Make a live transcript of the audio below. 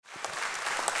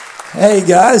Hey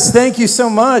guys, thank you so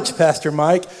much, Pastor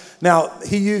Mike. Now,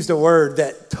 he used a word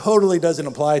that totally doesn't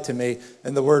apply to me,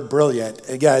 and the word brilliant.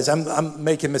 Hey guys, I'm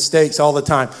making mistakes all the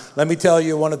time. Let me tell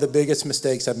you one of the biggest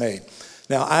mistakes I've made.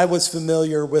 Now, I was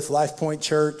familiar with Life Point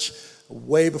Church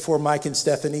way before Mike and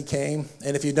Stephanie came,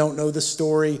 and if you don't know the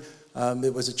story,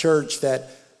 it was a church that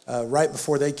right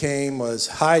before they came was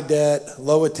high debt,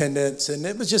 low attendance, and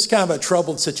it was just kind of a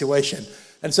troubled situation.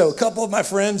 And so a couple of my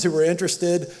friends who were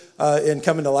interested in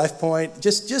coming to Life Point,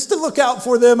 just to look out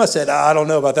for them, I said, I don't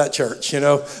know about that church, I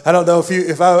don't know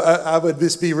if I would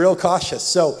just be real cautious.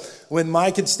 So when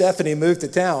Mike and Stephanie moved to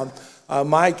town,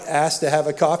 Mike asked to have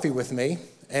a coffee with me.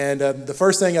 And the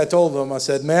first thing I told him, I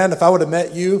said, man, if I would have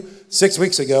met you 6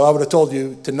 weeks ago, I would have told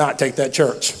you to not take that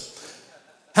church.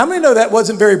 How many know that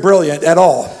wasn't very brilliant at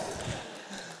all?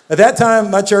 At that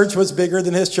time, my church was bigger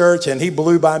than his church, and he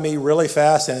blew by me really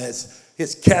fast, and it's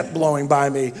kept blowing by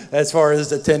me as far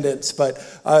as attendance. But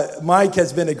Mike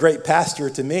has been a great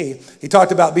pastor to me. He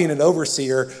talked about being an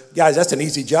overseer. Guys, that's an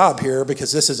easy job here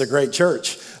because this is a great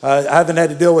church. I haven't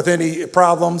had to deal with any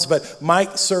problems, but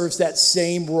Mike serves that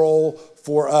same role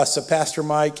for us. So Pastor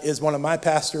Mike is one of my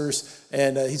pastors,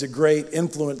 and he's a great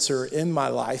influencer in my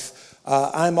life.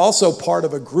 I'm also part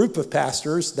of a group of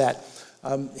pastors that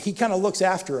he kind of looks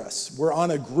after us. We're on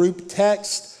a group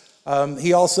text.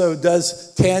 He also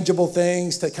does tangible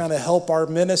things to kind of help our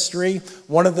ministry.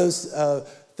 One of those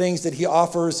things that he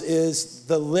offers is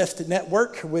the Lift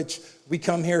Network, which we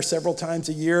come here several times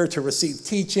a year to receive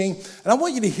teaching. And I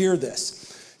want you to hear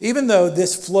this. Even though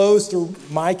this flows through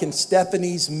Mike and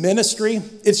Stephanie's ministry,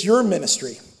 it's your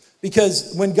ministry.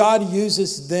 Because when God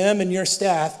uses them and your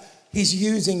staff, he's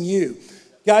using you.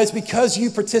 Guys, because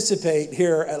you participate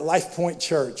here at Life Point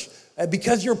Church,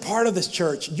 because you're part of this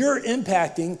church, you're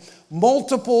impacting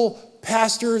multiple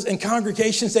pastors and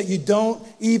congregations that you don't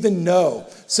even know.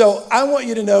 So I want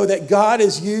you to know that God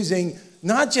is using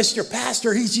not just your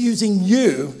pastor, he's using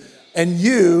you, and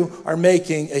you are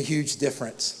making a huge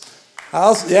difference.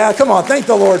 Come on, thank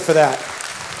the Lord for that.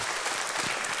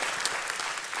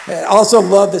 I also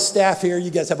love the staff here.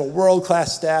 You guys have a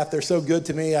world-class staff. They're so good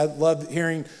to me. I love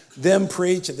hearing them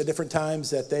preach at the different times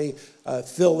that they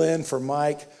fill in for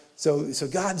Mike. So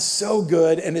God's so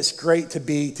good, and it's great to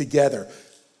be together.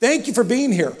 Thank you for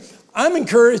being here. I'm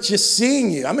encouraged just seeing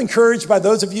you. I'm encouraged by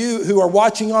those of you who are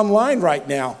watching online right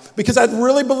now, because I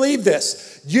really believe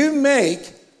this. You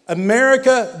make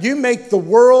America, you make the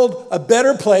world a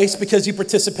better place because you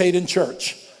participate in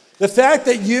church. The fact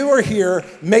that you are here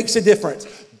makes a difference.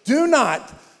 Do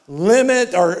not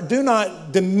limit or do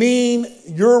not demean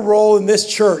your role in this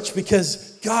church, because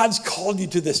God's called you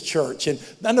to this church. And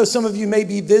I know some of you may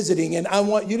be visiting, and I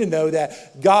want you to know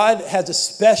that God has a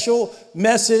special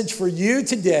message for you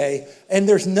today, and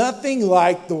there's nothing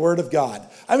like the Word of God.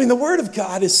 I mean, the Word of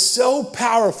God is so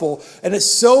powerful, and it's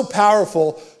so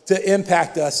powerful to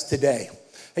impact us today.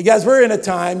 Hey guys, we're in a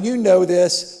time, you know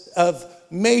this, of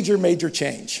major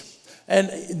change. And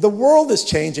the world is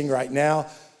changing right now.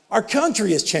 Our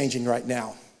country is changing right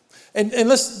now. And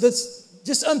let's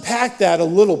just unpack that a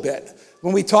little bit.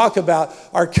 When we talk about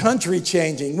our country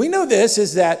changing, we know this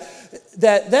is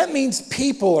that means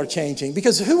people are changing,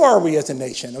 because who are we as a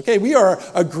nation? Okay, we are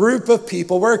a group of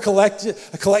people. We're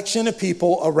a collection of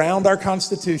people around our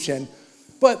Constitution.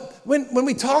 But when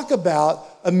we talk about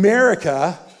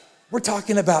America, we're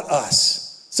talking about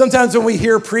us. Sometimes when we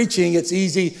hear preaching, it's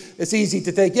easy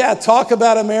to think, talk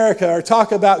about America or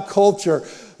talk about culture.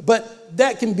 But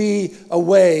that can be a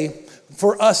way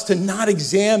for us to not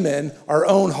examine our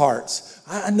own hearts.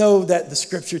 I know that the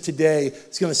scripture today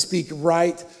is going to speak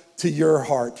right to your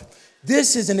heart.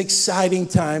 This is an exciting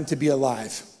time to be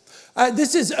alive.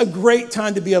 This is a great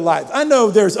time to be alive. I know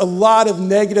there's a lot of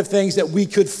negative things that we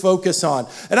could focus on,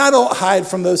 and I don't hide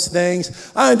from those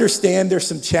things. I understand there's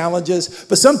some challenges,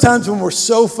 but sometimes when we're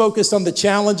so focused on the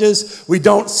challenges, we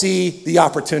don't see the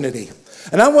opportunity.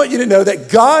 And I want you to know that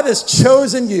God has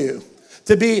chosen you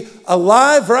to be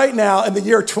alive right now in the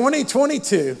year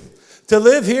 2022, to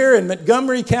live here in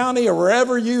Montgomery County or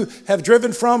wherever you have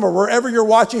driven from or wherever you're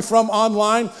watching from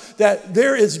online, that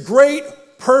there is great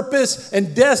purpose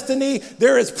and destiny.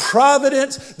 There is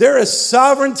providence. There is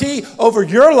sovereignty over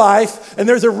your life. And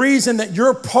there's a reason that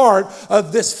you're part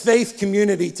of this faith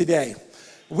community today.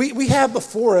 We have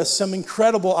before us some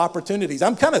incredible opportunities.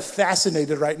 I'm kind of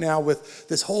fascinated right now with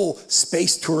this whole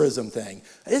space tourism thing.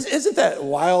 Isn't that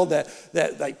wild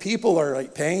that like people are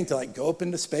like paying to like go up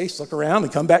into space, look around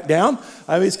and come back down?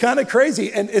 I mean, it's kind of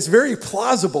crazy. And it's very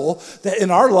plausible that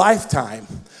in our lifetime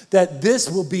that this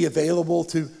will be available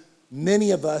to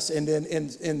many of us, and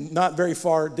in not very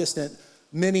far distant,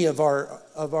 many of our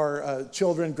our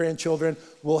children, grandchildren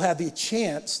will have the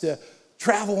chance to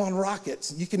travel on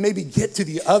rockets. You can maybe get to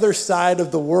the other side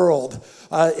of the world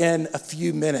in a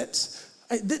few minutes.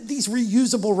 These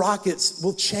reusable rockets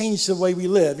will change the way we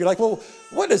live. You're like, well,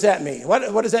 what does that mean?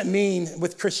 What does that mean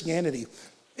with Christianity?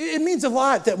 It means a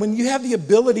lot that when you have the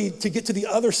ability to get to the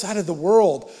other side of the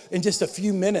world in just a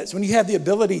few minutes, when you have the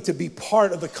ability to be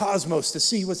part of the cosmos, to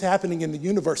see what's happening in the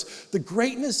universe, the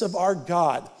greatness of our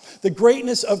God, the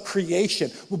greatness of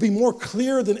creation will be more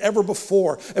clear than ever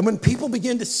before. And when people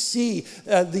begin to see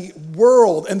the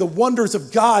world and the wonders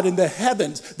of God in the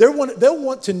heavens, they'll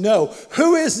want to know,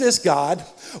 who is this God?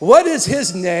 What is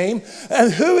his name?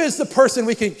 And who is the person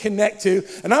we can connect to?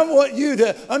 And I want you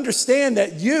to understand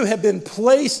that you have been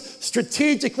placed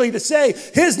strategically to say,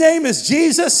 his name is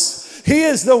Jesus. He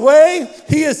is the way,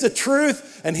 he is the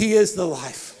truth, and he is the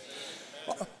life.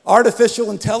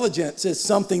 Artificial intelligence is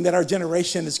something that our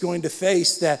generation is going to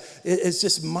face that is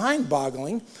just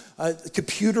mind-boggling.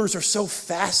 Computers are so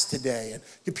fast today, and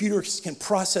computers can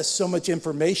process so much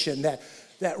information that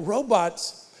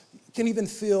robots can even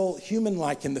feel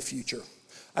human-like in the future.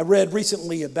 I read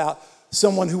recently about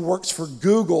someone who works for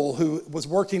Google who was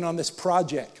working on this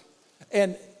project,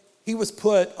 and he was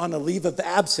put on a leave of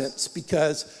absence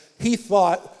because he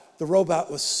thought the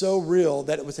robot was so real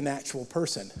that it was an actual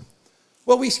person.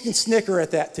 Well, we can snicker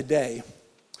at that today,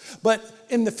 but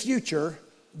in the future,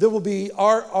 there will be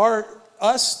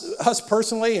us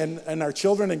personally and our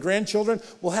children and grandchildren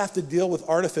will have to deal with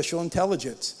artificial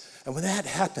intelligence. And when that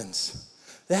happens,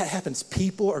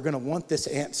 people are going to want this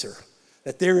answer,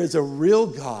 that there is a real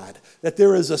God, that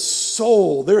there is a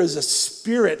soul, there is a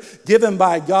spirit given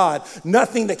by God,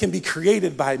 nothing that can be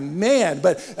created by man,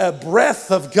 but a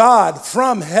breath of God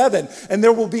from heaven. And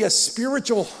there will be a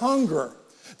spiritual hunger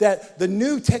that the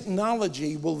new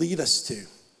technology will lead us to.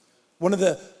 One of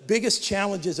the biggest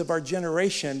challenges of our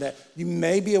generation that you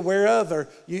may be aware of, or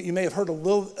you may have heard a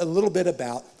little bit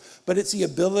about, but it's the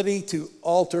ability to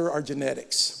alter our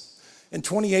genetics. In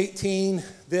 2018,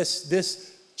 this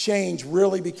change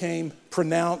really became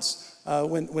pronounced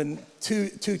when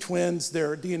two twins,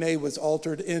 their DNA was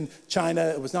altered in China.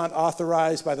 It was not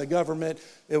authorized by the government.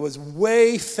 It was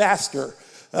way faster.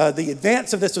 The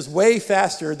advance of this was way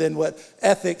faster than what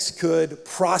ethics could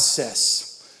process.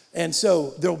 And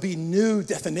so there'll be new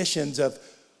definitions of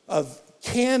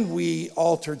can we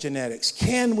alter genetics?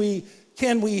 Can we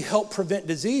help prevent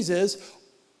diseases?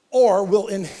 Or will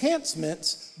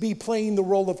enhancements be playing the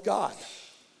role of God?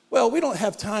 Well, we don't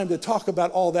have time to talk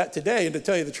about all that today, and to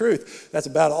tell you the truth, that's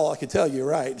about all I can tell you,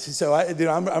 right? So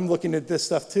I'm looking at this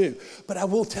stuff too. But I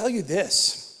will tell you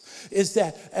this, is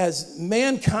that as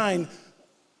mankind,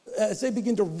 as they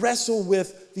begin to wrestle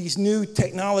with these new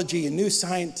technology and new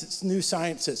scientific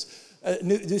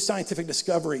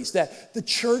discoveries, that the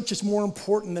church is more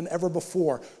important than ever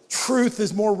before. Truth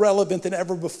is more relevant than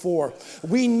ever before.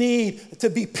 We need to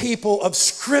be people of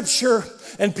Scripture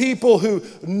and people who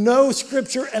know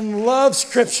Scripture and love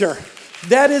Scripture.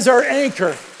 That is our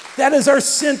anchor. That is our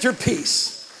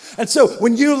centerpiece. And so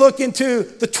when you look into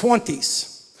the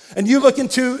 20s and you look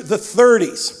into the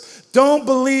 30s, don't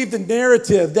believe the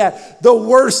narrative that the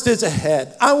worst is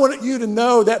ahead. I want you to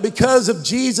know that because of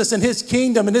Jesus and his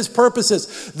kingdom and his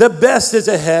purposes, the best is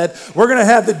ahead. We're going to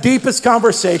have the deepest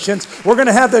conversations. We're going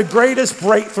to have the greatest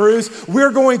breakthroughs.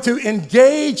 We're going to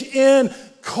engage in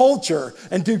culture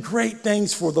and do great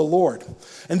things for the Lord.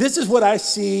 And this is what I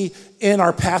see in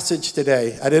our passage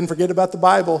today. I didn't forget about the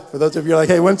Bible. For those of you who are like,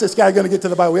 hey, when's this guy going to get to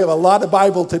the Bible? We have a lot of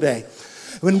Bible today.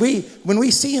 When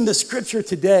we see in the scripture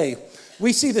today,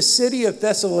 we see the city of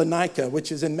Thessalonica,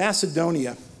 which is in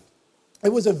Macedonia.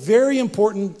 It was a very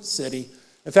important city.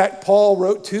 In fact, Paul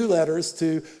wrote 2 letters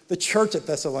to the church at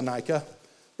Thessalonica.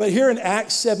 But here in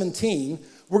Acts 17,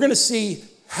 we're going to see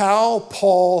how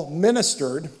Paul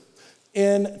ministered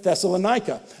in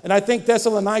Thessalonica. And I think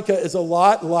Thessalonica is a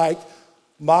lot like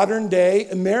modern day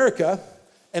America.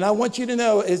 And I want you to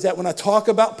know is that when I talk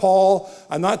about Paul,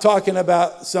 I'm not talking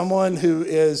about someone who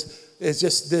is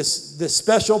just this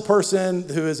special person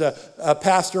who is a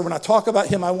pastor. When I talk about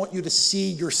him, I want you to see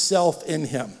yourself in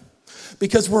him.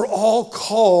 Because we're all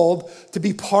called to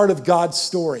be part of God's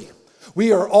story.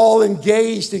 We are all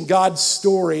engaged in God's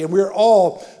story, and we're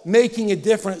all making a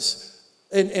difference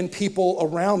in people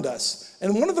around us.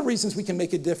 And one of the reasons we can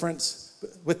make a difference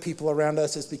with people around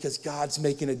us is because God's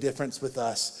making a difference with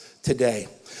us today.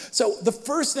 So the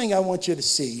first thing I want you to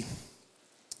see,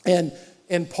 and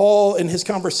Paul, in his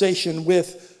conversation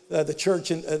with the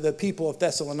church and the people of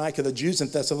Thessalonica, the Jews in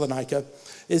Thessalonica,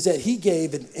 is that he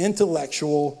gave an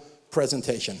intellectual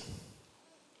presentation.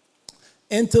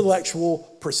 Intellectual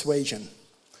persuasion.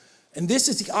 And this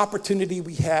is the opportunity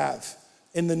we have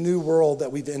in the new world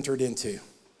that we've entered into,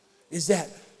 is that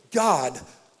God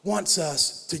wants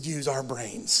us to use our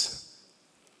brains.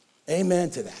 Amen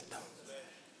to that.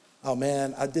 Oh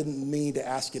man, I didn't mean to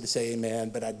ask you to say amen,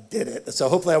 but I did it. So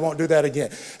hopefully I won't do that again.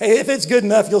 Hey, if it's good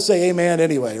enough, you'll say amen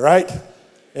anyway, right?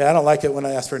 Yeah, I don't like it when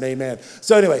I ask for an amen.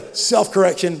 So anyway,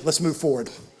 self-correction, let's move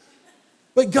forward.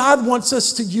 But God wants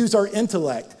us to use our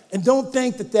intellect. And don't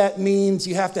think that that means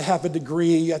you have to have a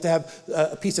degree, you have to have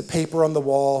a piece of paper on the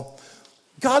wall.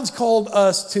 God's called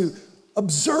us to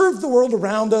observe the world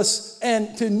around us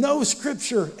and to know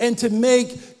Scripture and to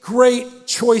make great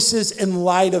choices in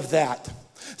light of that.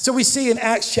 So we see in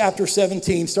Acts chapter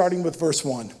 17, starting with verse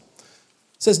 1. It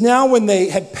says, now when they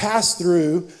had passed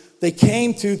through, they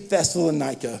came to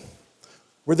Thessalonica,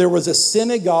 where there was a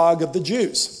synagogue of the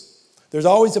Jews. There's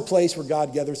always a place where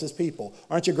God gathers his people.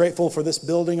 Aren't you grateful for this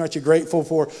building? Aren't you grateful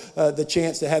for the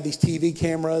chance to have these TV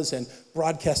cameras and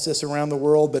broadcast this around the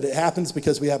world? But it happens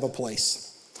because we have a place.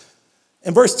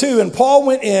 In verse 2, and Paul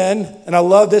went in, and I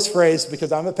love this phrase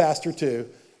because I'm a pastor too,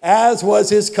 as was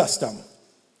his custom.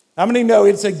 How many know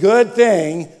it's a good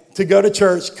thing to go to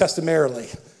church customarily?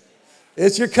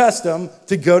 It's your custom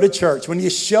to go to church. When you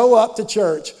show up to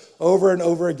church over and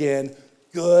over again,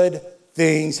 good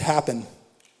things happen.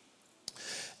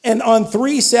 And on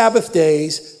 3 Sabbath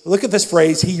days, look at this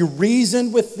phrase, he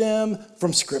reasoned with them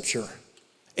from Scripture,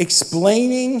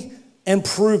 explaining and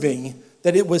proving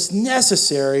that it was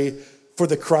necessary for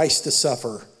the Christ to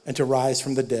suffer and to rise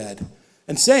from the dead.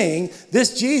 And saying,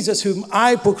 this Jesus whom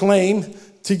I proclaim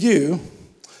to you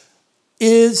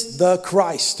is the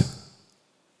Christ.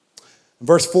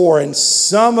 Verse 4, and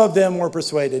some of them were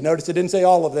persuaded. Notice it didn't say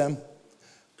all of them.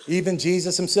 Even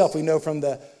Jesus himself, we know from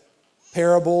the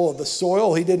parable of the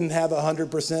soil, he didn't have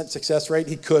 100% success rate.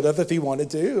 He could have if he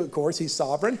wanted to. Of course, he's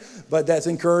sovereign, but that's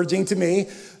encouraging to me.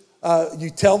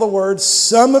 You tell the word,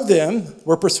 some of them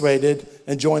were persuaded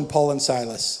and joined Paul and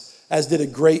Silas, as did a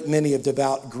great many of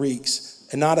devout Greeks,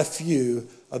 and not a few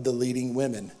of the leading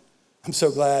women. I'm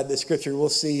so glad that Scripture will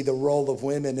see the role of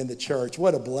women in the church.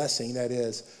 What a blessing that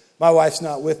is. My wife's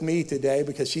not with me today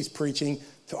because she's preaching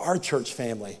to our church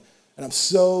family. And I'm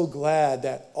so glad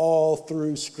that all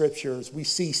through Scriptures we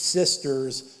see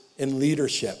sisters in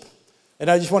leadership. And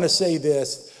I just want to say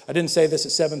this. I didn't say this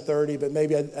at 7:30, but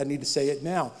maybe I need to say it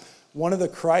now. One of the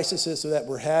crises that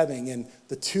we're having in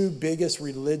the 2 biggest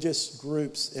religious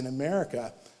groups in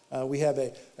America, we have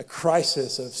a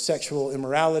crisis of sexual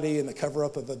immorality and the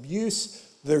cover-up of abuse.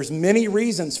 There's many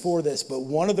reasons for this, but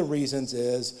one of the reasons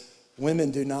is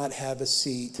women do not have a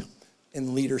seat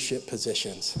in leadership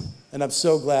positions. And I'm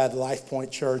so glad Life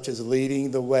Point Church is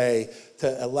leading the way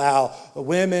to allow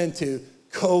women to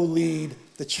co-lead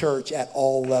the church at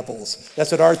all levels.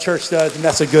 That's what our church does, and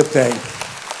that's a good thing.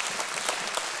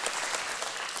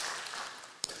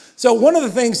 So one of the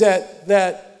things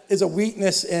that is a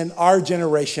weakness in our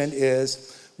generation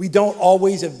is we don't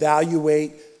always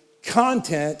evaluate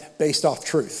content based off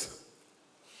truth.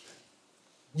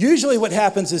 Usually what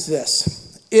happens is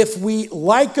this. If we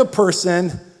like a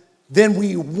person, then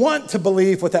we want to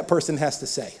believe what that person has to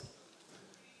say.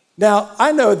 Now,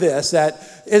 I know this,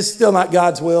 that it's still not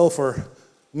God's will for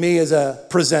me as a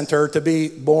presenter to be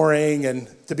boring and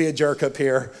to be a jerk up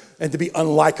here and to be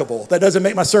unlikable. That doesn't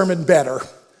make my sermon better.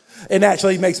 It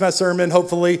actually makes my sermon,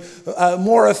 hopefully,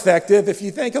 more effective if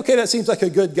you think, okay, that seems like a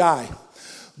good guy.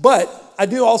 But I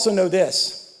do also know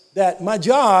this, that my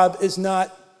job is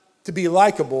not to be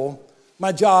likable.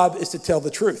 My job is to tell the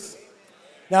truth.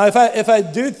 Now, if I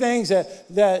do things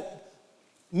that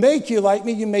make you like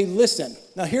me, you may listen.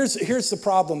 Now, here's the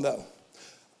problem, though.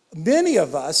 Many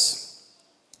of us,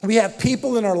 we have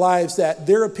people in our lives that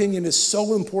their opinion is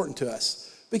so important to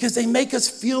us because they make us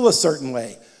feel a certain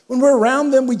way. When we're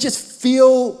around them, we just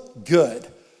feel good.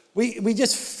 We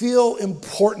just feel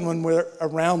important when we're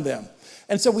around them.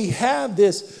 And so we have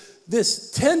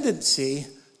this tendency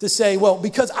to say, well,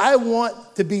 because I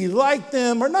want to be like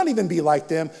them, or not even be like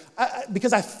them,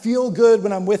 because I feel good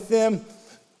when I'm with them,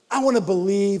 I want to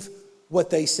believe what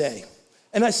they say.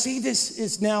 And I see this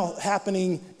is now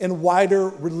happening in wider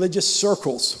religious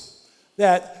circles,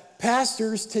 that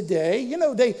pastors today,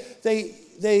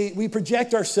 we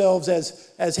project ourselves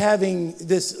as having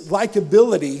this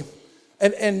likability,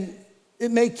 and it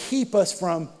may keep us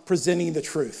from presenting the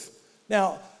truth.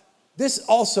 Now, this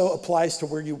also applies to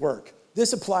where you work.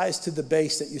 This applies to the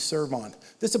base that you serve on.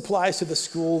 This applies to the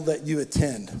school that you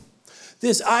attend.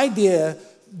 This idea,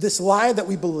 this lie that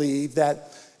we believe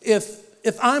that if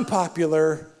I'm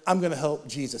popular, I'm going to help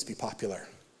Jesus be popular.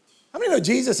 How many know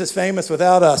Jesus is famous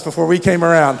without us before we came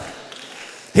around?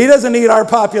 He doesn't need our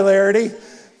popularity.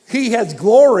 He has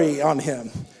glory on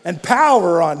him and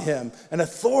power on him and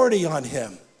authority on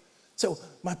him. So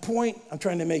my point I'm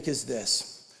trying to make is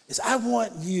this, is I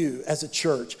want you as a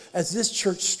church, as this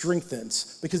church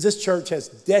strengthens, because this church has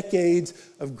decades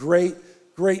of great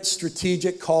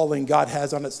strategic calling God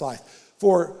has on its life.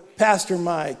 For Pastor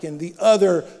Mike and the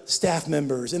other staff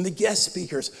members and the guest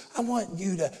speakers, I want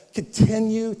you to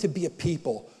continue to be a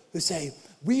people who say,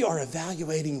 we are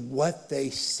evaluating what they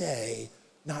say,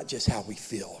 not just how we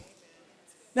feel.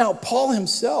 Now, Paul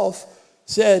himself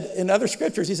said in other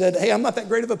scriptures, he said, hey, I'm not that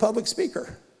great of a public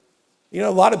speaker. You know,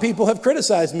 a lot of people have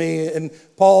criticized me, and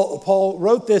Paul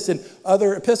wrote this in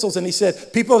other epistles, and he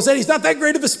said, people have said he's not that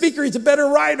great of a speaker, he's a better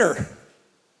writer.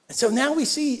 And so now we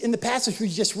see in the passage we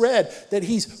just read that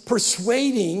he's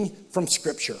persuading from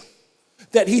Scripture,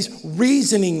 that he's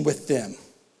reasoning with them,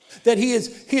 that he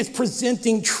is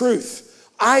presenting truth.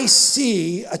 I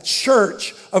see a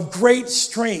church of great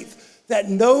strength that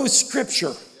knows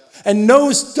Scripture and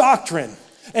knows doctrine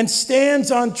and stands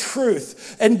on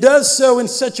truth and does so in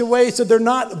such a way so they're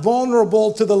not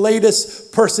vulnerable to the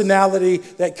latest personality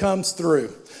that comes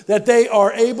through, that they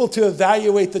are able to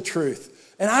evaluate the truth.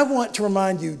 And I want to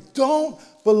remind you, don't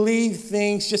believe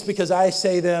things just because I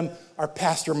say them or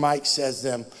Pastor Mike says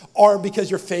them or because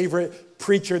your favorite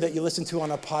preacher that you listen to on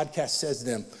a podcast says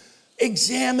them.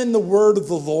 Examine the word of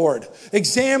the Lord.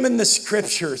 Examine the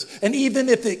scriptures. And even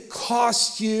if it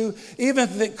costs you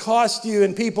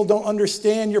and people don't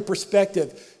understand your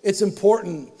perspective, it's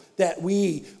important that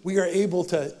we are able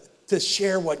to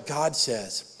share what God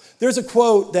says. There's a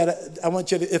quote that I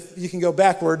want you to, if you can go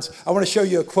backwards, I want to show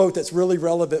you a quote that's really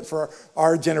relevant for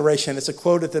our generation. It's a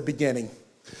quote at the beginning.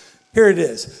 Here it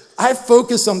is. I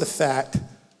focus on the fact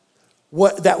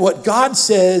that what God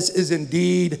says is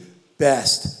indeed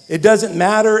best. It doesn't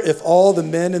matter if all the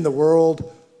men in the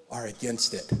world are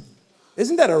against it.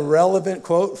 Isn't that a relevant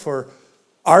quote for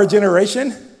our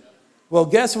generation? Well,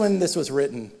 guess when this was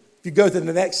written? If you go to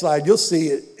the next slide, you'll see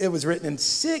it was written in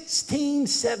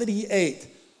 1678.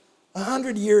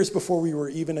 100 years before we were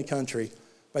even a country,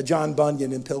 by John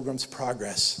Bunyan in Pilgrim's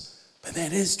Progress. But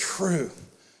that is true,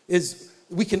 is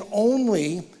we can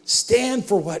only stand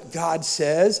for what God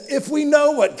says if we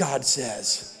know what God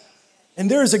says. And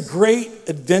there is a great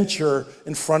adventure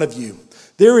in front of you.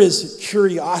 There is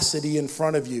curiosity in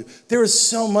front of you. There is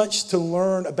so much to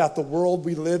learn about the world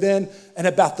we live in and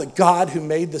about the God who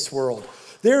made this world.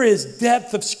 There is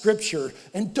depth of Scripture,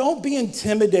 and don't be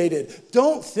intimidated.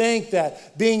 Don't think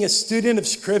that being a student of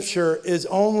Scripture is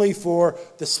only for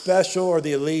the special or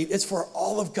the elite. It's for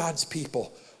all of God's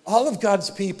people. All of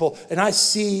God's people, and I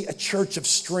see a church of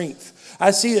strength. I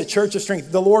see a church of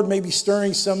strength. The Lord may be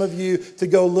stirring some of you to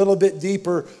go a little bit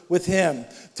deeper with Him,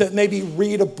 to maybe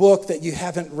read a book that you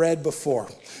haven't read before,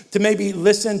 to maybe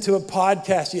listen to a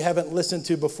podcast you haven't listened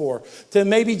to before, to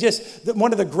maybe just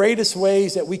one of the greatest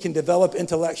ways that we can develop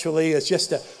intellectually is just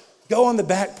to go on the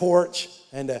back porch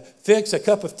and to fix a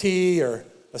cup of tea or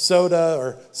a soda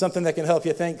or something that can help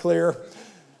you think clear,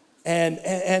 and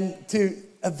to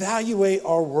evaluate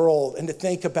our world and to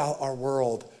think about our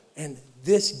world. And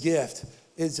this gift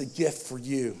is a gift for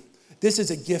you. This is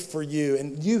a gift for you.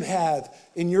 And you have,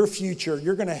 in your future,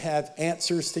 you're going to have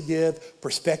answers to give,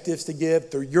 perspectives to give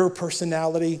through your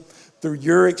personality, through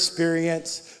your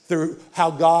experience, through how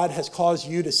God has caused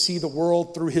you to see the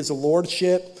world through His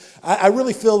lordship. I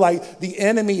really feel like the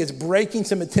enemy is breaking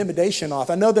some intimidation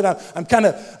off. I know that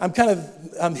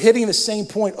I'm hitting the same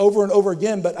point over and over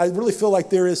again, but I really feel like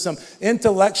there is some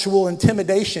intellectual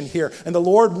intimidation here. And the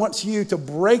Lord wants you to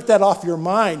break that off your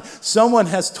mind. Someone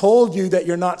has told you that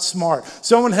you're not smart.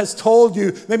 Someone has told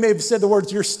you, they may have said the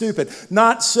words, you're stupid.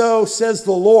 Not so, says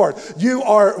the Lord. You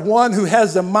are one who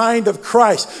has the mind of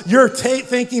Christ. You're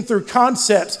thinking through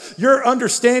concepts. You're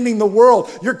understanding the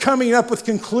world. You're coming up with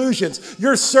conclusions.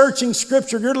 You're searching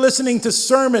Scripture. You're listening to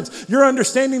sermons. You're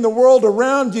understanding the world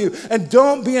around you. And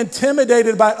don't be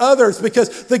intimidated by others,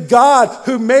 because the God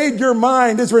who made your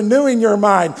mind is renewing your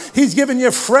mind. He's given you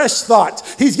fresh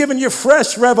thoughts. He's given you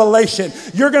fresh revelation.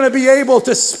 You're going to be able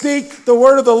to speak the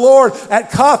word of the Lord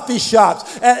at coffee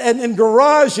shops and in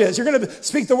garages. You're going to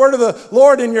speak the word of the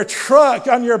Lord in your truck,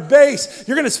 on your base.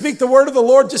 You're going to speak the word of the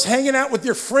Lord just hanging out with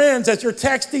your friends as you're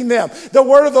texting them. The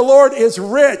word of the Lord is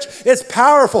rich. It's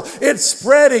powerful. It's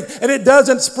spreading. And it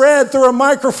doesn't spread through a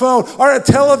microphone or a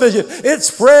television. It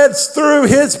spreads through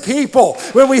His people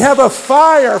when we have a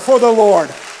fire for the Lord.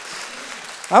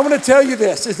 I want to tell you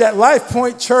this, is that Life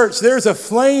Point Church, there's a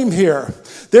flame here.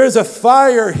 There's a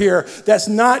fire here that's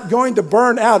not going to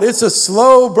burn out. It's a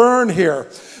slow burn here.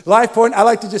 Life Point, I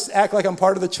like to just act like I'm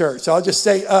part of the church, so I'll just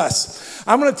say us.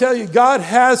 I'm going to tell you, God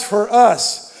has for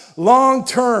us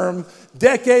long-term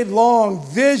decade-long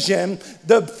vision.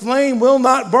 The flame will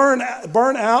not burn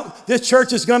out. This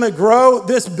church is going to grow.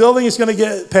 This building is going to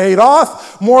get paid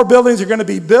off. More buildings are going to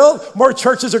be built. More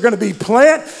churches are going to be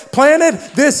planted.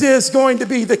 This is going to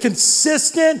be the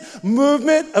consistent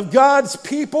movement of God's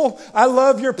people. I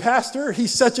love your pastor.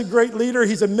 He's such a great leader.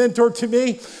 He's a mentor to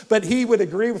me, but he would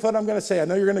agree with what I'm going to say. I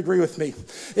know you're going to agree with me,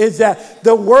 is that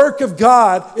the work of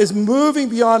God is moving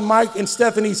beyond Mike and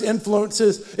Stephanie's influence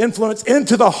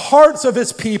into the hearts of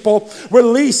his people,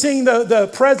 releasing the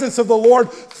presence of the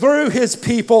Lord through his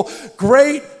people.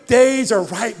 Great days are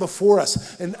right before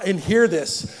us. And hear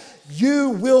this, you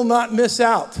will not miss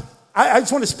out. I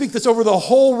just want to speak this over the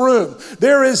whole room.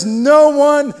 There is no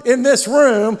one in this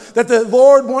room that the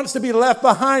Lord wants to be left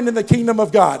behind in the kingdom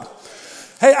of God.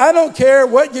 Hey, I don't care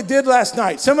what you did last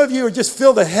night. Some of you are just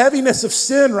feel the heaviness of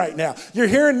sin right now. You're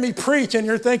hearing me preach and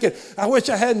you're thinking, I wish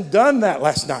I hadn't done that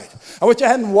last night. I wish I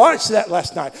hadn't watched that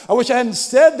last night. I wish I hadn't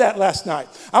said that last night.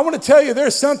 I want to tell you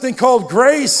there's something called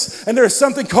grace and there's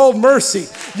something called mercy.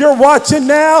 You're watching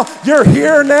now. You're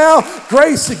here now.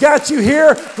 Grace got you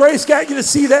here. Grace got you to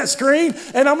see that screen.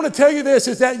 And I'm going to tell you this,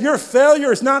 is that your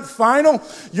failure is not final.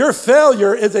 Your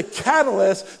failure is a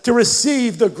catalyst to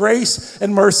receive the grace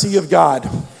and mercy of God.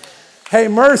 Hey,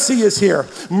 mercy is here.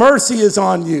 Mercy is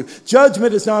on you.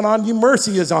 Judgment is not on you.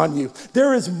 Mercy is on you.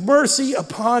 There is mercy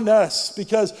upon us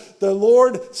because the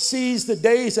Lord sees the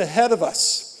days ahead of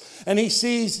us. And he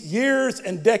sees years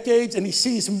and decades and he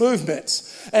sees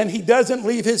movements. And he doesn't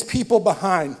leave his people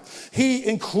behind. He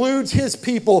includes his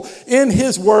people in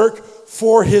his work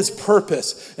for his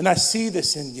purpose. And I see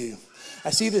this in you. I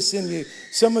see this in you.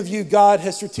 Some of you, God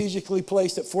has strategically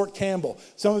placed at Fort Campbell.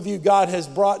 Some of you, God has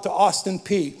brought to Austin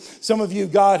Peay. Some of you,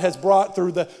 God has brought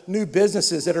through the new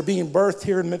businesses that are being birthed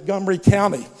here in Montgomery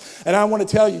County. And I want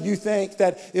to tell you, you think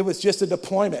that it was just a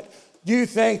deployment. You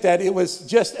think that it was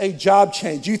just a job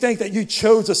change. You think that you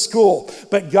chose a school,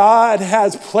 but God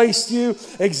has placed you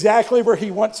exactly where he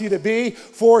wants you to be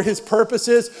for his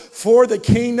purposes, for the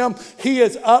kingdom. He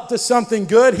is up to something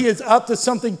good. He is up to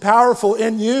something powerful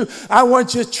in you. I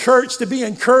want your church to be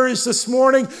encouraged this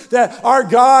morning that our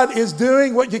God is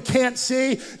doing what you can't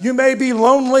see. You may be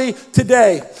lonely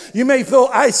today. You may feel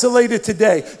isolated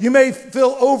today. You may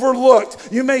feel overlooked.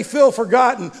 You may feel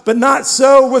forgotten, but not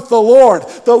so with the Lord.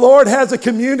 The Lord has a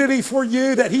community for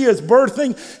you that he is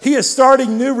birthing. He is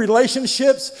starting new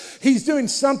relationships. He's doing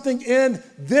something in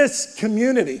this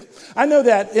community. I know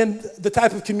that in the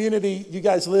type of community you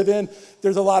guys live in,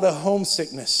 there's a lot of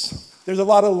homesickness. There's a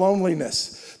lot of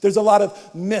loneliness. There's a lot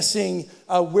of missing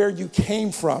where you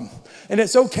came from. And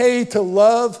it's okay to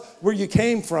love where you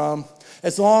came from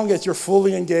as long as you're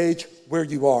fully engaged where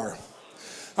you are.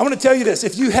 I want to tell you this.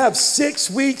 If you have 6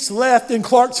 weeks left in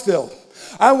Clarksville,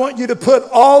 I want you to put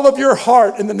all of your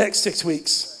heart in the next 6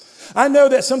 weeks. I know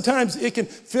that sometimes it can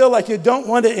feel like you don't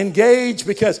want to engage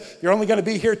because you're only going to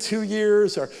be here 2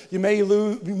 years, or you may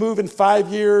move in 5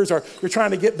 years, or you're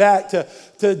trying to get back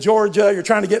to Georgia, you're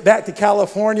trying to get back to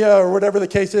California, or whatever the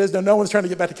case is. No one's trying to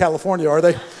get back to California, are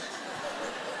they?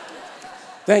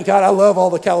 Thank God, I love all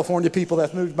the California people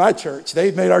that moved my church.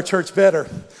 They've made our church better.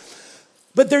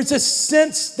 But there's this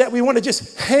sense that we want to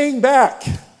just hang back.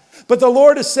 But the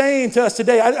Lord is saying to us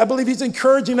today, I believe he's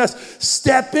encouraging us,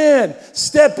 step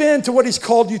into what he's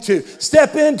called you to.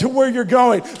 Step into where you're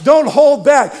going. Don't hold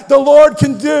back. The Lord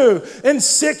can do in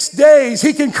 6 days.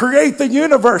 He can create the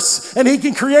universe and he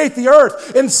can create the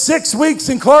earth. In 6 weeks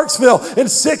in Clarksville, in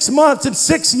 6 months, in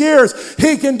 6 years,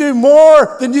 he can do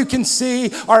more than you can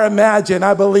see or imagine.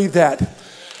 I believe that.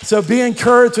 So be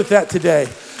encouraged with that today.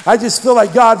 I just feel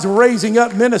like God's raising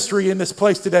up ministry in this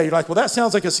place today. You're like, well, that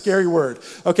sounds like a scary word.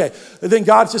 Okay, then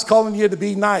God's just calling you to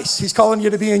be nice. He's calling you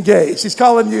to be engaged. He's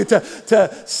calling you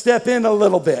to step in a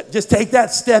little bit. Just take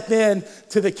that step in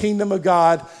to the kingdom of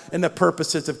God and the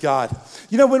purposes of God.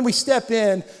 You know, when we step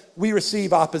in, we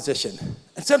receive opposition.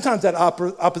 And sometimes that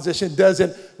opposition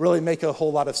doesn't really make a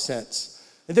whole lot of sense.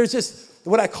 And there's just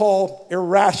what I call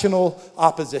irrational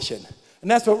opposition.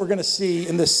 And that's what we're going to see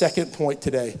in this second point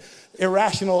today.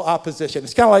 Irrational opposition.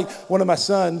 It's kind of like one of my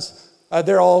sons.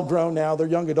 They're all grown now. They're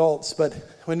young adults. But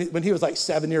when he was like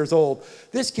 7 years old,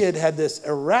 this kid had this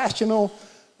irrational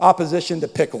opposition to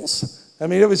pickles. I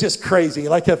mean, it was just crazy.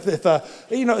 Like if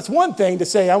it's one thing to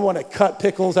say, I want to cut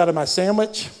pickles out of my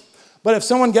sandwich. But if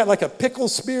someone got like a pickle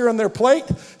spear on their plate,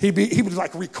 he would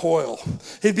like recoil.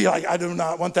 He'd be like, I do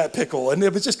not want that pickle. And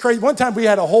it was just crazy. One time we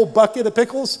had a whole bucket of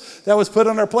pickles that was put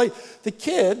on our plate.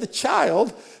 The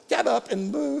child, got up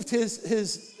and moved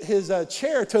his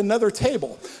chair to another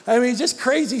table. I mean, just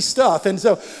crazy stuff. And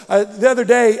so the other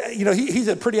day, he's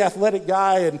a pretty athletic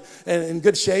guy and in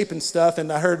good shape and stuff.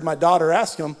 And I heard my daughter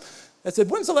ask him, I said,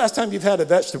 when's the last time you've had a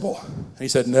vegetable? And he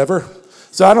said, never.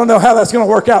 So I don't know how that's going to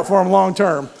work out for him long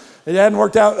term. It hadn't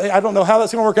worked out. I don't know how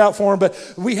that's going to work out for him,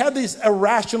 but we have this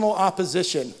irrational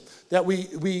opposition that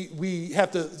we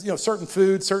have to, certain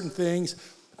foods, certain things.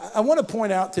 I want to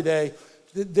point out today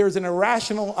that there's an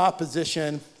irrational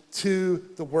opposition to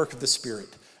the work of the Spirit.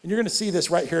 And you're going to see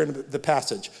this right here in the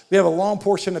passage. We have a long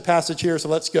portion of the passage here, so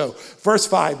let's go. Verse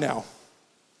 5 now.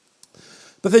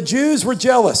 But the Jews were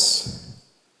jealous,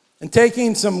 and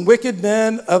taking some wicked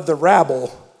men of the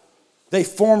rabble, they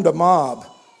formed a mob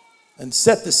and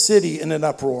set the city in an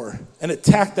uproar and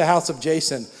attacked the house of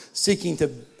Jason, seeking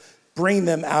to bring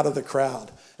them out of the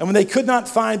crowd. And when they could not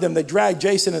find them, they dragged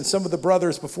Jason and some of the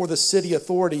brothers before the city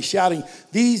authorities, shouting,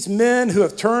 "These men who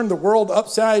have turned the world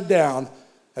upside down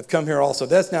have come here also."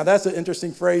 That's an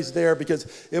interesting phrase there because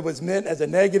it was meant as a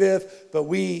negative, but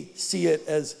we see it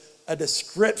as a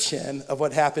description of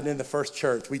what happened in the first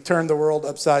church. We turned the world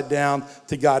upside down.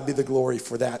 To God be the glory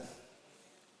for that.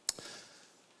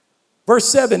 Verse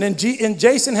 7, and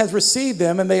Jason has received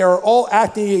them, and they are all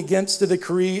acting against the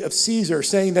decree of Caesar,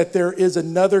 saying that there is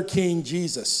another king,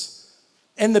 Jesus.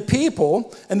 And the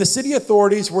people and the city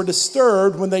authorities were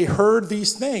disturbed when they heard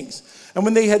these things. And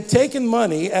when they had taken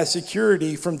money as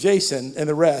security from Jason and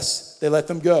the rest, they let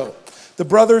them go. The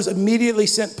brothers immediately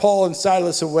sent Paul and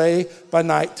Silas away by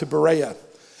night to Berea.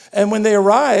 And when they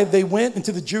arrived, they went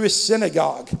into the Jewish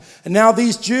synagogue. And now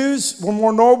these Jews were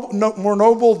more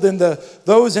noble than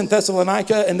those in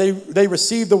Thessalonica, and they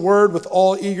received the word with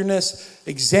all eagerness,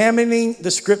 examining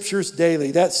the scriptures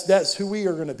daily. That's who we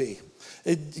are going to be,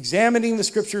 examining the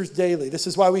scriptures daily. This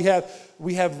is why we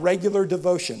have regular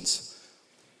devotions,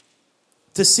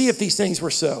 to see if these things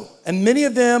were so. And many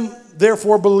of them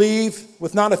therefore believe,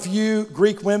 with not a few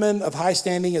Greek women of high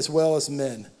standing as well as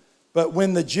men. But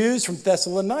when the Jews from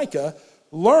Thessalonica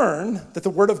learned that the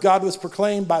word of God was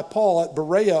proclaimed by Paul at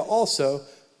Berea also,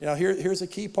 here's a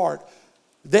key part.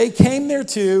 They came there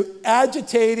too,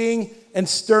 agitating and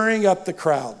stirring up the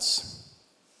crowds.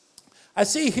 I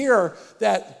see here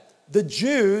that the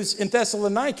Jews in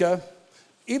Thessalonica,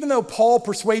 even though Paul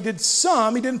persuaded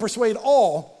some, he didn't persuade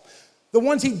all. The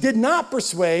ones he did not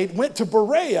persuade went to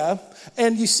Berea,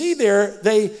 and you see there,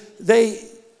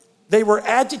 they were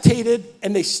agitated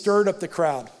and they stirred up the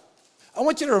crowd. I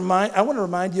want to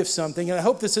remind you of something, and I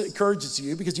hope this encourages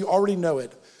you because you already know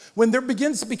it. When there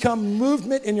begins to become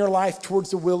movement in your life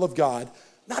towards the will of God,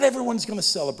 not everyone's going to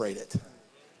celebrate it.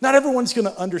 Not everyone's going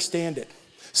to understand it.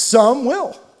 Some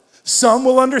will. Some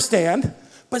will understand,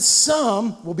 but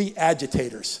some will be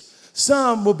agitators.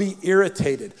 Some will be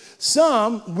irritated.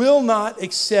 Some will not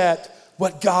accept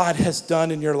what God has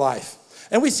done in your life.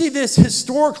 And we see this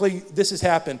historically, this has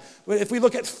happened. If we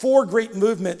look at 4 great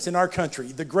movements in our country,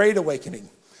 the Great Awakening,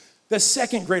 the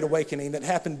Second Great Awakening that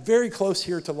happened very close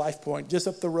here to Life Point, just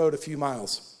up the road a few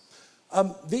miles,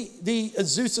 the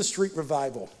Azusa Street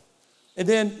Revival, and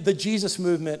then the Jesus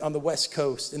Movement on the West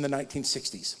Coast in the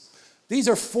 1960s. These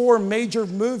are 4 major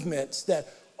movements that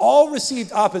all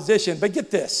received opposition, but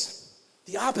get this,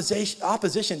 the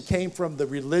opposition came from the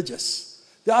religious.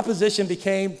 The opposition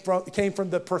came from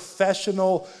the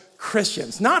professional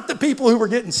Christians, not the people who were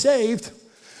getting saved,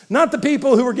 not the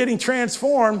people who were getting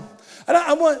transformed. And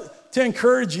I want to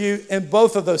encourage you in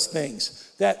both of those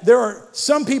things, that there are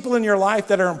some people in your life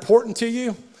that are important to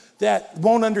you that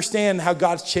won't understand how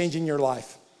God's changing your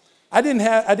life. I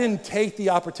didn't take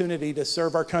the opportunity to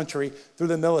serve our country through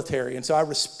the military, and so I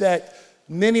respect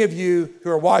many of you who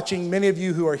are watching, many of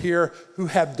you who are here who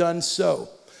have done so.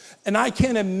 And I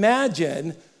can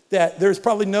imagine that there's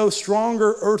probably no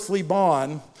stronger earthly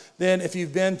bond than if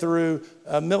you've been through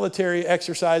military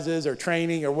exercises or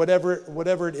training or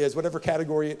whatever it is, whatever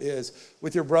category it is,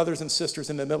 with your brothers and sisters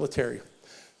in the military.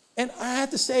 And I have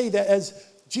to say that as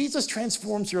Jesus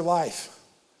transforms your life,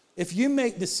 if you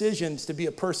make decisions to be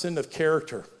a person of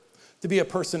character, to be a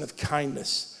person of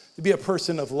kindness, to be a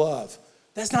person of love,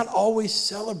 that's not always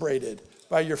celebrated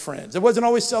by your friends. It wasn't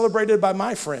always celebrated by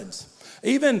my friends.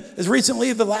 Even as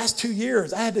recently as the last 2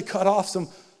 years, I had to cut off some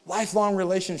lifelong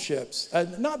relationships.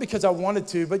 Not because I wanted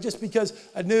to, but just because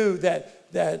I knew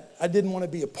that I didn't want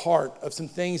to be a part of some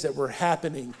things that were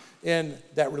happening in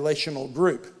that relational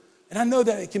group. And I know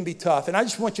that it can be tough. And I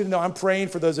just want you to know I'm praying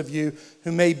for those of you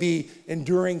who may be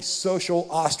enduring social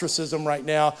ostracism right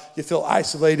now. You feel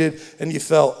isolated and you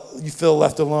feel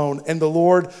left alone. And the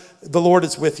Lord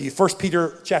is with you. 1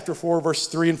 Peter chapter 4, verse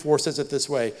 3 and 4 says it this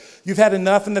way. You've had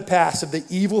enough in the past of the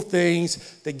evil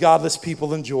things that godless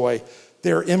people enjoy.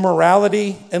 Their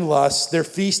immorality and lust, their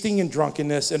feasting and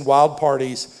drunkenness and wild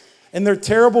parties, and their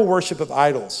terrible worship of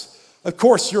idols. Of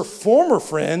course, your former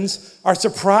friends are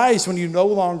surprised when you no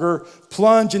longer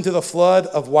plunge into the flood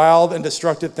of wild and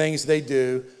destructive things they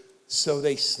do, so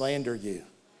they slander you.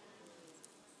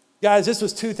 Guys, this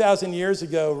was 2,000 years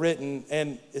ago written,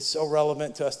 and it's so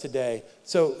relevant to us today.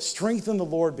 So strength in the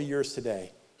Lord be yours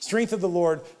today. Strength of the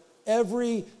Lord.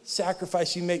 Every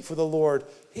sacrifice you make for the Lord,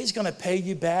 he's going to pay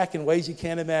you back in ways you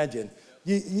can't imagine.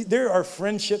 There are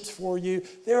friendships for you.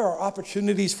 There are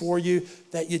opportunities for you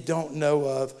that you don't know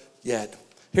of yet.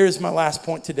 Here's my last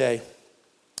point today,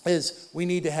 is we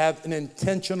need to have an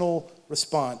intentional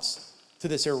response to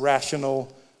this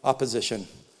irrational opposition.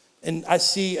 And I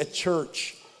see a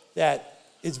church that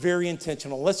is very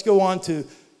intentional. Let's go on to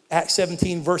Acts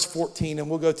 17, verse 14, and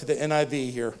we'll go to the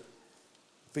NIV here.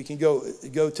 If we can go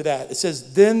to that. It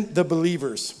says, then the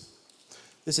believers,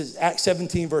 this is Acts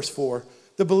 17, verse 4,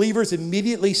 the believers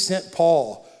immediately sent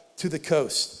Paul to the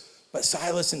coast, but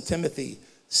Silas and Timothy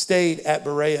stayed at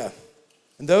Berea.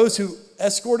 And those who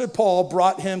escorted Paul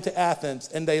brought him to Athens,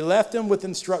 and they left him with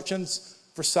instructions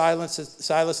for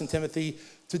Silas and Timothy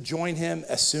to join him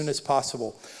as soon as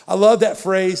possible. I love that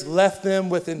phrase, left them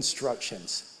with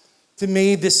instructions. To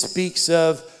me, this speaks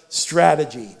of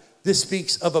strategy. This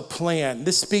speaks of a plan.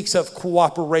 This speaks of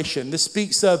cooperation. This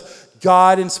speaks of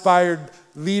God-inspired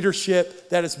leadership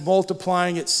that is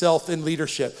multiplying itself in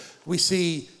leadership. We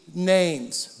see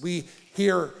names. We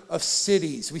hear of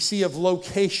cities. We see of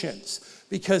locations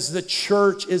because the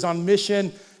church is on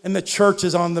mission and the church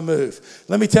is on the move.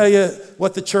 Let me tell you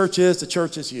what the church is. The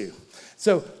church is you.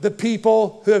 So the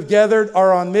people who have gathered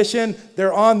are on mission.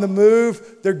 They're on the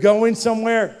move. They're going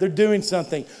somewhere. They're doing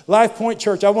something. Life Point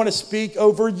Church, I want to speak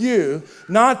over you,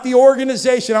 not the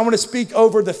organization. I want to speak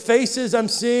over the faces I'm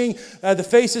seeing, the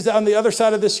faces on the other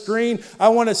side of the screen. I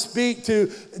want to speak to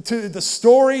the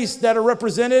stories that are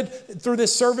represented through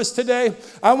this service today.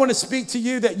 I want to speak to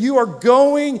you that you are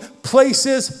going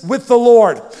places with the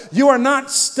Lord. You are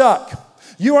not stuck.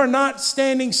 You are not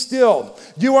standing still.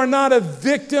 You are not a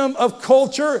victim of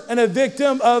culture and a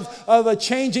victim of a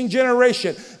changing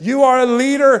generation. You are a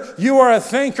leader. You are a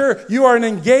thinker. You are an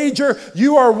engager.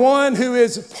 You are one who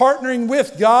is partnering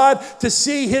with God to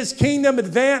see his kingdom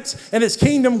advance and his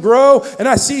kingdom grow. And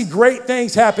I see great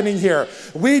things happening here.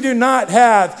 We do not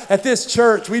have, at this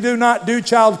church, we do not do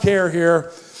childcare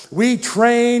here. We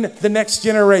train the next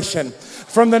generation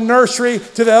from the nursery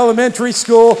to the elementary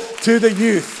school to the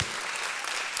youth.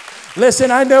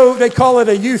 Listen, I know they call it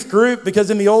a youth group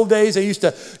because in the old days they used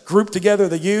to group together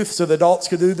the youth so the adults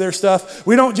could do their stuff.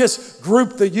 We don't just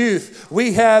group the youth.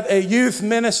 We have a youth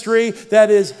ministry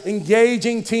that is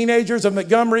engaging teenagers of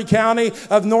Montgomery County,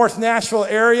 of North Nashville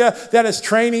area, that is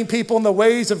training people in the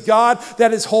ways of God,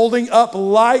 that is holding up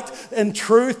light and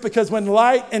truth, because when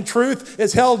light and truth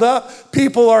is held up,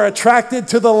 people are attracted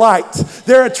to the light.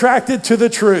 They're attracted to the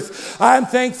truth. I'm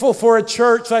thankful for a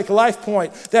church like Life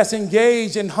Point that's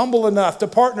engaged and humble enough to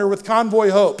partner with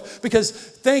Convoy Hope, because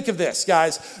think of this,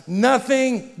 guys.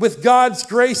 Nothing with God's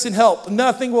grace and help,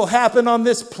 nothing will happen on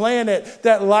this planet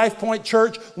that Life Point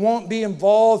Church won't be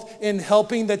involved in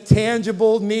helping the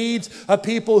tangible needs of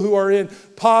people who are in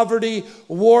poverty,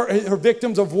 war, or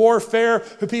victims of warfare,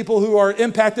 for people who are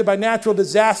impacted by natural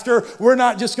disaster. We're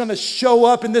not just going to show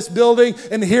up in this building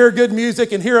and hear good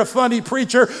music and hear a funny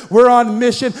preacher. We're on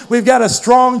mission. We've got a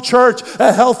strong church,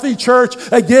 a healthy church,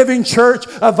 a giving church,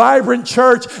 a vibrant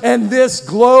church, and this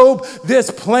globe,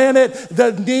 this planet,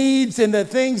 the needs and the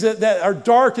things that are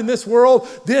dark in this world,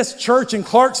 this church in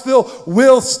Clarksville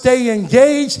will stay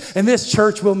engaged, and this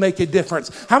church will make a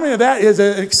difference. How many of that is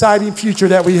an exciting future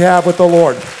that we have with the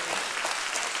Lord?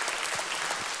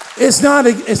 It's not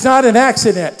an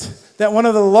accident that one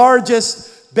of the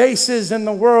largest bases in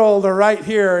the world are right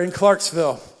here in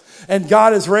Clarksville. And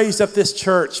God has raised up this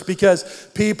church because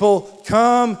people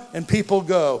come and people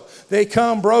go. They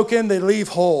come broken, they leave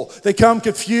whole. They come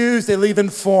confused, they leave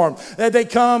informed. They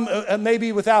come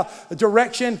maybe without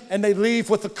direction, and they leave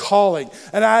with a calling.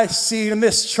 And I see in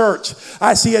this church,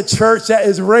 I see a church that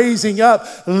is raising up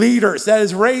leaders, that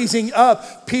is raising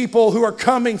up people who are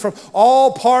coming from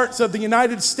all parts of the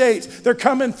United States. They're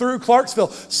coming through Clarksville.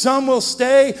 Some will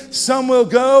stay, some will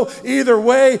go. Either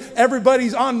way,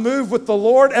 everybody's on move with the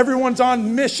Lord. Everyone's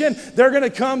on mission. They're going to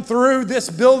come through this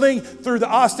building, through the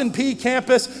Austin Peay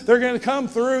campus. They're going to come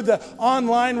through the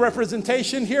online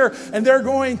representation here, and they're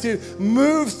going to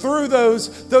move through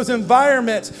those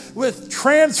environments with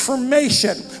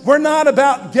transformation. We're not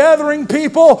about gathering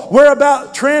people. We're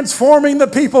about transforming the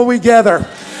people we gather.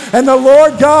 And the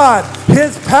Lord God,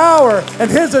 his power and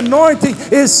his anointing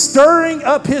is stirring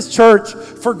up his church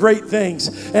for great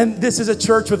things. And this is a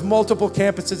church with multiple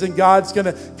campuses, and God's going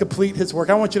to complete his work.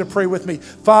 I want you to pray with me.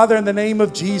 Father, in the name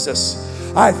of Jesus,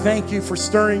 I thank you for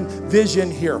stirring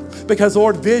vision here, because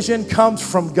Lord, vision comes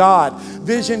from God.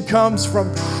 Vision comes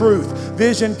from truth.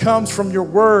 Vision comes from your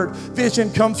word.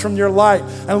 Vision comes from your light.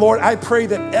 And Lord, I pray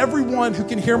that everyone who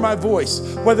can hear my voice,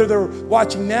 whether they're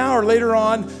watching now or later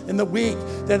on in the week,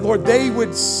 that Lord, they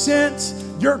would sense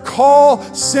your call,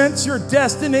 sense your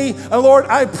destiny. And Lord,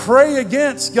 I pray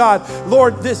against, God,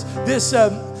 Lord, this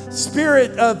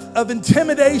spirit of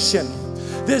intimidation.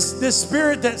 This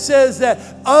spirit that says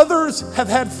that others have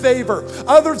had favor,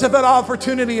 others have had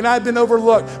opportunity, and I've been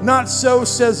overlooked. Not so,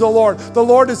 says the Lord. The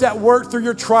Lord is at work through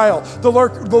your trial. The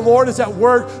Lord is at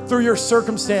work through your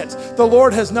circumstance. The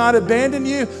Lord has not abandoned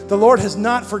you. The Lord has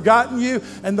not forgotten you,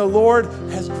 and the Lord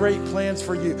has great plans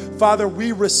for you. Father,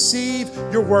 we receive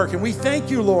your work, and we thank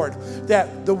you, Lord,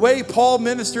 that the way Paul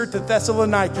ministered to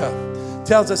Thessalonica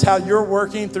tells us how you're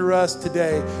working through us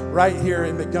today, right here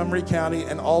in Montgomery County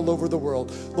and all over the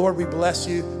world. Lord, we bless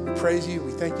you, we praise you,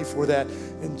 we thank you for that.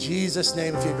 In Jesus'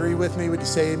 name, if you agree with me, would you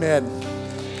say amen?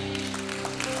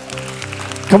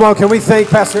 Come on, can we thank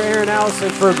Pastor Aaron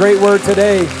Allison for a great word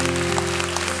today?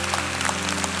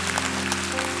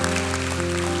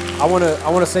 I want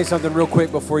to say something real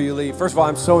quick before you leave. First of all,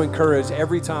 I'm so encouraged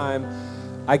every time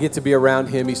I get to be around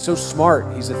him. He's so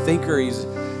smart. He's a thinker.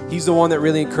 He's the one that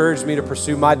really encouraged me to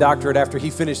pursue my doctorate after he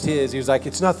finished his. He was like,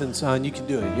 it's nothing, son. You can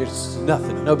do it. It's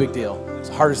nothing. No big deal. It's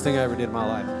the hardest thing I ever did in my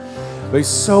life. But he's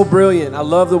so brilliant. I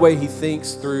love the way he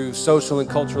thinks through social and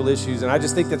cultural issues. And I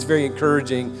just think that's very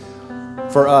encouraging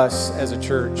for us as a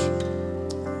church.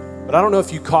 But I don't know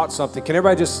if you caught something. Can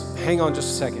everybody just hang on just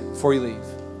a second before you leave?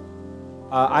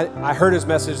 I heard his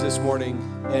message this morning,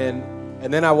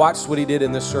 and then I watched what he did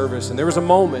in this service. And there was a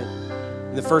moment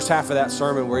in the first half of that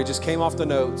sermon where he just came off the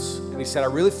notes and he said, I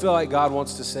really feel like God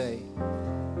wants to say.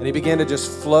 And he began to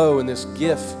just flow in this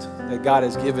gift that God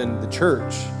has given the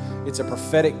church. It's a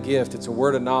prophetic gift. It's a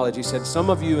word of knowledge. He said, some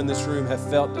of you in this room have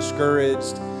felt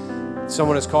discouraged.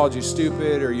 Someone has called you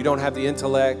stupid, or you don't have the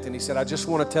intellect. And he said, I just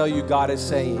want to tell you God is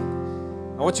saying.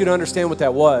 I want you to understand what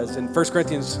that was. In 1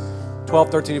 Corinthians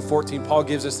 12, 13, and 14, Paul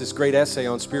gives us this great essay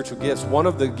on spiritual gifts. One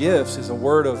of the gifts is a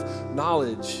word of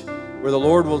knowledge, where the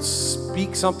Lord will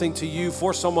speak something to you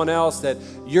for someone else that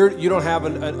you don't have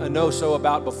a know-so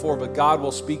about before, but God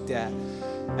will speak that.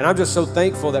 And I'm just so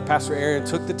thankful that Pastor Aaron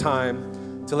took the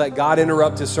time to let God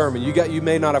interrupt his sermon. You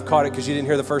may not have caught it because you didn't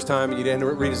hear the first time and you didn't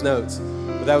read his notes,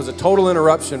 but that was a total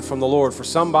interruption from the Lord for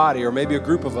somebody, or maybe a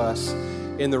group of us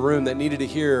in the room that needed to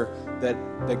hear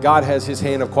that God has his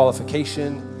hand of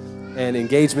qualification and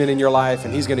engagement in your life,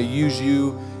 and he's going to use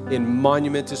you in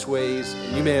monumentous ways.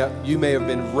 You may have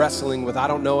been wrestling with, I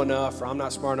don't know enough, or I'm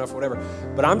not smart enough, or whatever.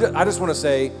 But I just want to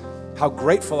say how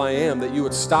grateful I am that you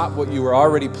would stop what you were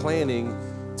already planning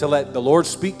to let the Lord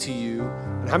speak to you.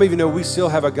 And how many of you know we still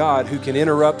have a God who can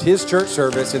interrupt his church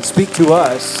service and speak to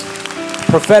us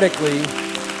prophetically?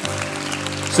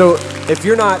 So if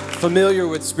you're not familiar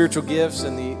with spiritual gifts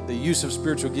and the use of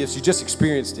spiritual gifts, you just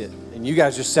experienced it. And you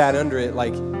guys just sat under it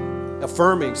like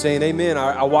affirming, saying amen.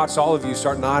 I watched all of you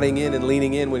start nodding in and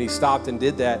leaning in when he stopped and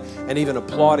did that, and even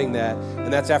applauding that.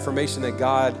 And that's affirmation that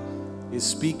God is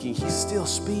speaking. He still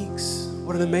speaks.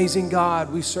 What an amazing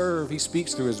God we serve. He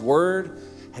speaks through his word,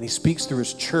 and he speaks through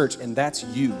his church, and that's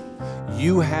you.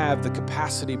 You have the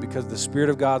capacity, because the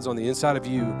Spirit of God's on the inside of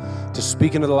you, to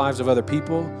speak into the lives of other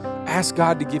people. Ask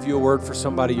God to give you a word for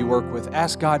somebody you work with.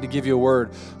 Ask God to give you a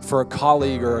word for a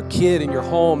colleague or a kid in your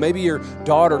home. Maybe your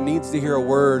daughter needs to hear a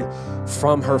word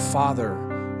from her father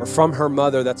or from her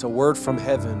mother. That's a word from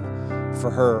heaven for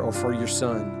her or for your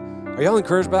son. Are y'all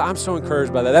encouraged by that? I'm so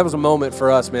encouraged by that. That was a moment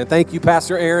for us, man. Thank you,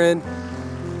 Pastor Aaron,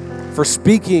 for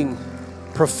speaking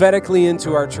prophetically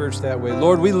into our church that way.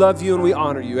 Lord, we love you and we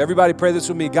honor you. Everybody pray this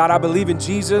with me. God, I believe in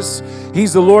Jesus.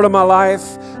 He's the Lord of my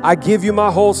life. I give you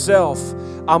my whole self.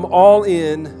 I'm all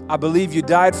in. I believe you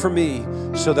died for me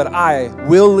so that I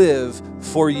will live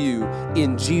for you.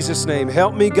 In Jesus' name,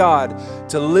 help me, God,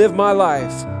 to live my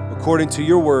life according to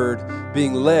your word,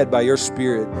 being led by your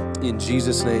Spirit. In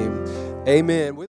Jesus' name, amen.